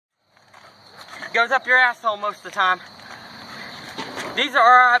Goes up your asshole most of the time. These are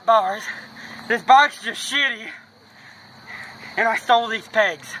alright bars. This bike's just shitty. And I stole these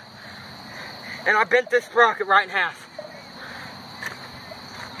pegs. And I bent this sprocket right in half.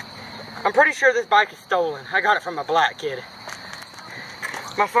 I'm pretty sure this bike is stolen. I got it from a black kid.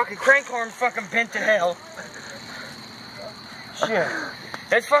 My fucking crank arm's fucking bent to hell. Shit.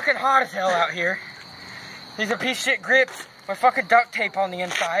 It's fucking hot as hell out here. These are piece of shit grips with fucking duct tape on the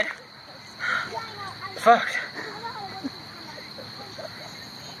inside. Fuck.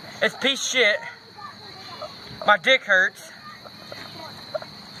 It's piece of shit. My dick hurts.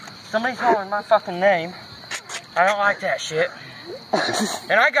 Somebody's calling my fucking name. I don't like that shit.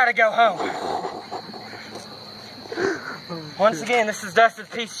 And I gotta go home. Once again, this is Dustin's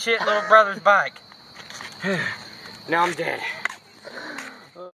piece of shit little brother's bike. Now I'm dead.